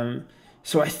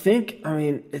 So I think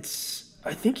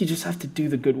you just have to do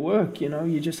the good work,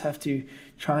 you just have to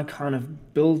try and kind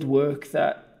of build work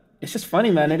that, it's just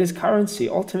funny, man, it is currency.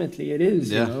 Ultimately it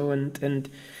is, and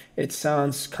it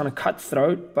sounds kind of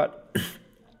cutthroat, but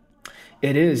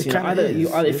it is.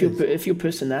 If your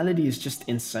personality is just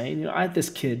insane. I had this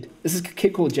kid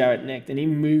called Jared Necht, and he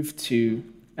moved to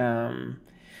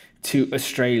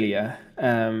Australia.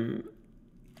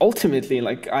 Ultimately,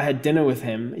 like I had dinner with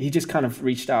him. He just kind of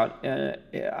reached out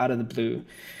of the blue,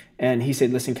 and he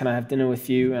said, "Listen, can I have dinner with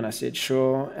you?" And I said,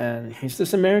 "Sure." And he's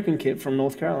this American kid from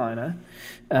North Carolina.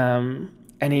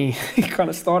 And he kind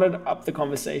of started up the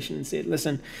conversation and said,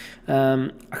 "Listen,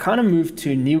 I kind of moved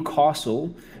to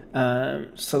Newcastle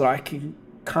so that I can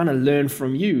kind of learn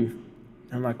from you."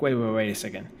 And I'm like, wait a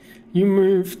second. You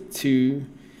moved to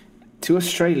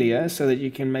Australia so that you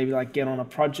can maybe like get on a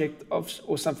project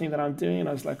or something that I'm doing? And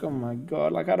I was like, oh my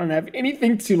God, like I don't have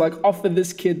anything to like offer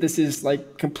this kid. This is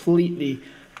like completely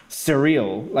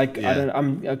surreal. Like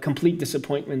I'm a complete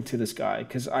disappointment to this guy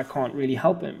because I can't really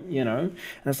help him, And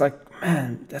it's like,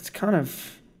 man, that's kind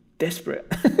of desperate,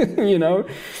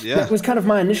 That was kind of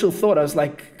my initial thought. I was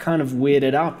like kind of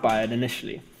weirded out by it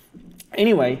initially.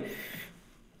 Anyway,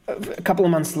 a couple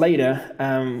of months later,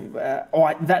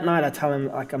 that night I tell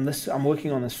him like I'm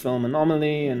working on this film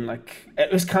Anomaly, and like it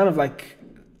was kind of like,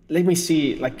 let me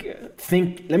see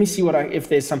if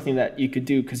there's something that you could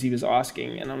do, because he was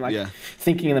asking, and I'm like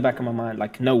thinking in the back of my mind,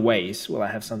 like, no ways will I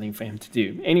have something for him to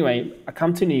do. Anyway, I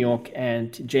come to New York,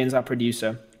 and Jen's our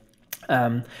producer.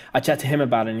 I chat to him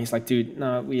about it, and he's like, dude,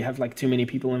 no, we have like too many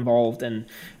people involved, and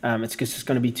it's just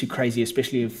going to be too crazy,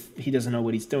 especially if he doesn't know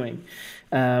what he's doing.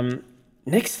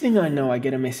 Next thing I know, I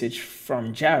get a message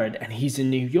from Jared, and he's in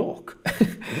New York.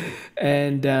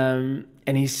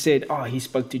 And he said, he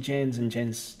spoke to Jens, and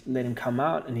Jens let him come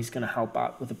out, and he's going to help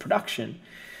out with the production.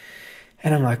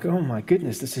 And I'm like, oh my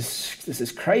goodness, this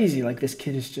is crazy. Like, this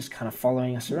kid is just kind of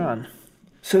following us around.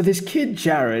 So this kid,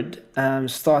 Jared,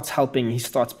 starts helping. He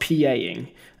starts PAing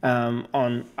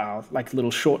on our like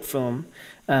little short film.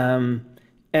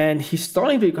 And he's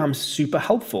starting to become super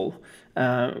helpful.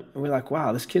 We're like,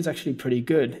 wow, this kid's actually pretty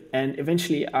good. And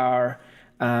eventually our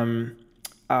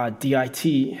DIT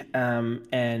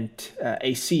and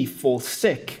AC fall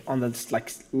sick on the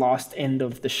like last end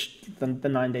of the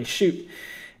 9-day shoot,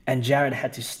 and Jared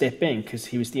had to step in because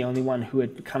he was the only one who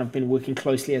had kind of been working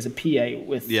closely as a PA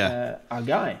with our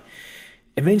guy.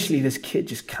 Eventually, this kid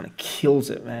just kind of kills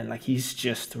it, man. Like, he's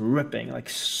just ripping, like,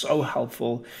 so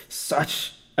helpful,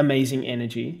 such amazing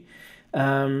energy.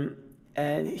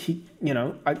 And he,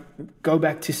 I go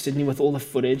back to Sydney with all the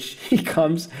footage. He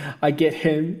comes, I get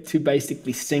him to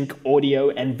basically sync audio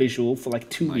and visual for like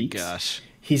 2 weeks. My gosh.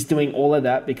 He's doing all of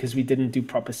that because we didn't do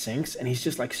proper syncs, and he's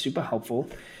just like super helpful.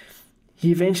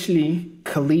 He eventually,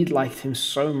 Khalid liked him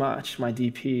so much, my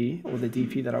DP, or the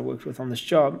DP that I worked with on this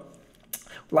job,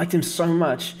 liked him so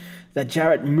much that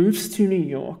Jared moves to New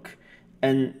York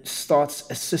and starts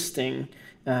assisting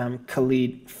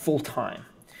Khalid full-time.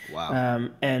 Wow.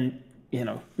 And,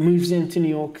 moves into New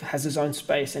York, has his own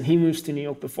space, and he moves to New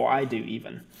York before I do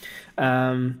even.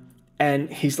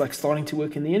 And he's like starting to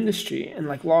work in the industry. And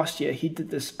like last year, he did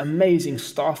this amazing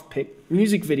staff pick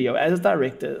music video as a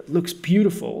director. Looks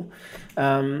beautiful,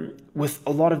 with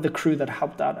a lot of the crew that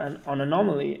helped out on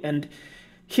Anomaly. And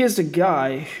here's a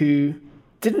guy who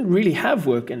didn't really have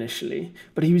work initially,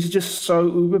 but he was just so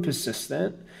uber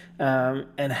persistent,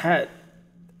 and had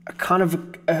a kind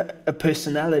of a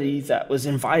personality that was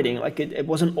inviting. Like it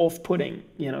wasn't off-putting,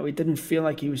 it didn't feel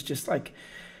like he was just like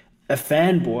a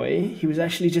fanboy. He was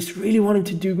actually just really wanting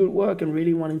to do good work and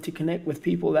really wanting to connect with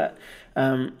people that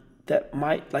that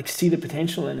might like see the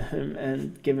potential in him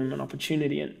and give him an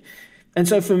opportunity. And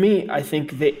so for me, I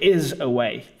think there is a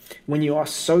way. When you are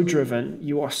so driven,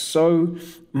 you are so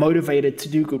motivated to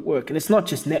do good work. And it's not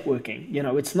just networking,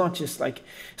 it's not just like,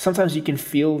 sometimes you can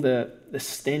feel the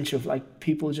stench of like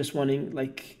people just wanting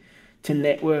like to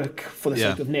network for the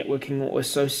sake of networking, or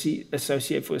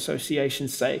associate for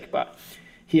association's sake. But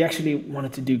he actually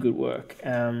wanted to do good work.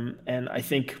 And I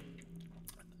think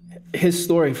his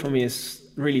story for me is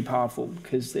really powerful,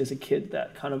 because there's a kid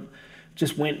that kind of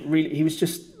just he was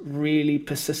just really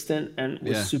persistent and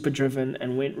was super driven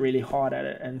and went really hard at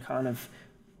it, and kind of,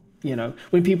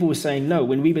 when people were saying no,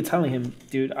 when we were telling him,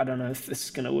 dude, I don't know if this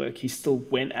is going to work, he still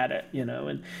went at it,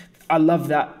 and I love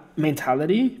that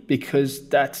mentality, because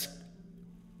that's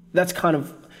kind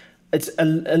of, it's a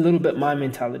little bit my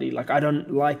mentality. Like, I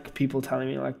don't like people telling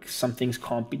me like some things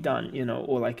can't be done,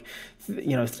 or like,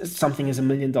 something is $1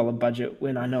 million budget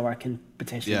when I know I can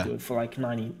potentially do it for like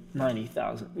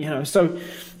 90,000, So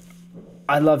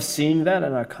I love seeing that,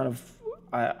 and I kind of,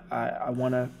 I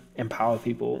want to empower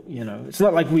people, It's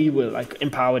not like we were like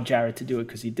empowered Jared to do it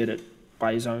because he did it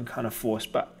by his own kind of force,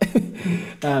 but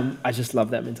I just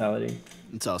love that mentality.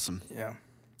 It's awesome. Yeah.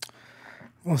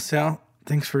 Well, Sal,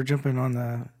 thanks for jumping on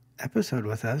the episode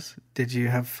with us. Did you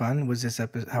have fun?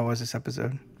 How was this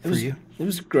episode for you? It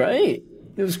was great.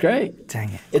 It was great.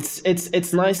 Dang it.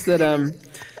 It's nice that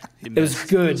it was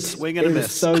good. Swing and a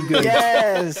miss. So good.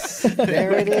 Yes,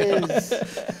 there it is.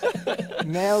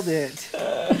 Nailed it.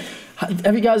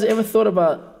 Have you guys ever thought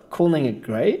about calling it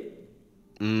great?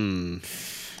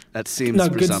 That seems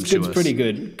presumptuous. Good's pretty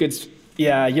good. Good's,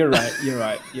 yeah, you're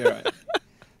right.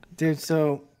 Dude,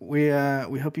 so we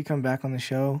hope you come back on the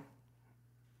show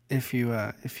if you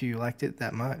liked it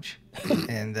that much,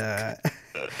 and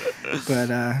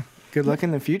but good luck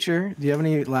in the future. Do you have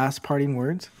any last parting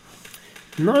words?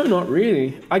 No, not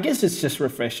really. I guess it's just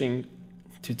refreshing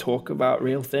to talk about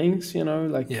real things,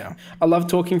 I love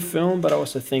talking film, but I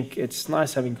also think it's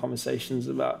nice having conversations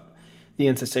about the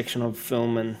intersection of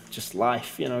film and just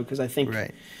life, because I think,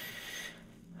 right.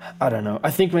 I don't know,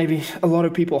 I think maybe a lot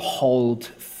of people hold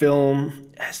film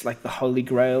as like the holy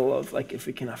grail of like, if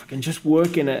I can just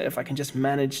work in it, if I can just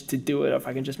manage to do it, if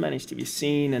I can just manage to be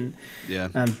seen and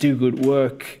do good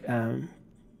work.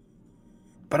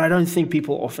 But I don't think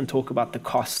people often talk about the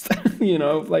cost,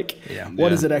 what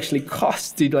does it actually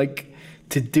cost to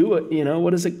do it? What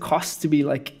does it cost to be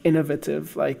like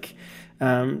innovative, to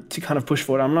kind of push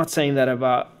forward? I'm not saying that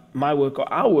about my work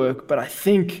or our work, but I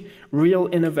think real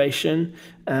innovation,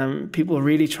 people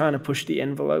really trying to push the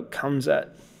envelope, comes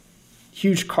at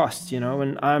huge cost,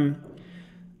 and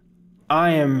I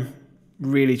am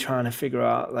really trying to figure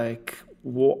out like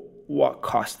what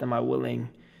cost am I willing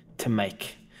to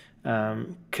make?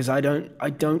 Because I don't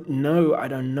know.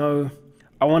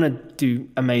 I want to do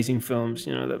amazing films,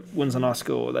 that wins an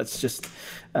Oscar or that's just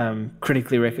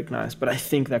critically recognized. But I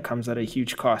think that comes at a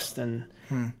huge cost, and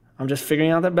I'm just figuring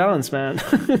out that balance, man.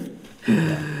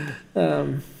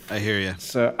 I hear you.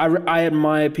 So I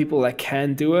admire people that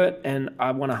can do it, and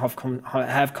I want to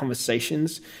have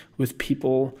conversations with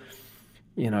people,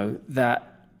 that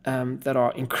that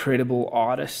are incredible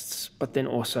artists, but then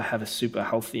also have a super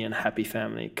healthy and happy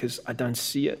family, because I don't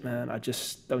see it, man. I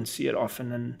just don't see it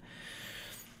often.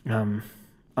 And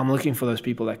I'm looking for those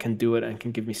people that can do it and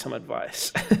can give me some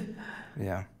advice.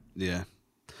 Yeah. Yeah.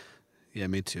 Yeah,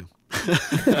 me too.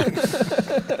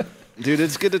 Dude,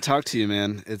 it's good to talk to you,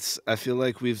 man. I feel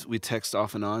like we text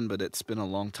off and on, but it's been a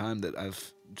long time that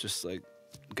I've just like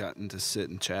gotten to sit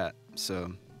and chat.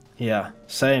 So yeah,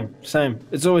 same.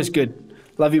 It's always good.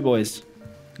 Love you, boys.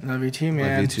 Love you too,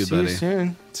 man. Love you too, See buddy. you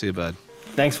soon. See you, bud.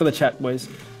 Thanks for the chat, boys.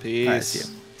 Peace. All right, see ya.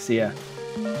 See ya.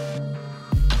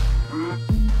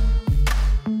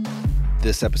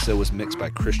 This episode was mixed by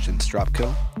Christian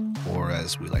Stropko, or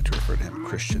as we like to refer to him,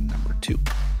 Christian number 2.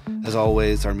 As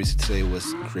always, our music today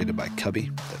was created by Cubby.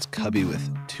 That's Cubby with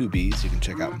 2 B's. You can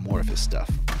check out more of his stuff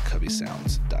on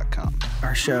cubbysounds.com.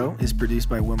 Our show is produced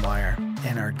by Wim Wire,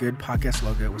 and our Good Podcast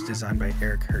logo was designed by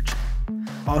Eric Hirsch.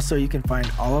 Also, you can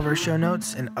find all of our show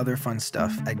notes and other fun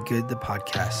stuff at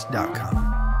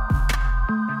goodthepodcast.com.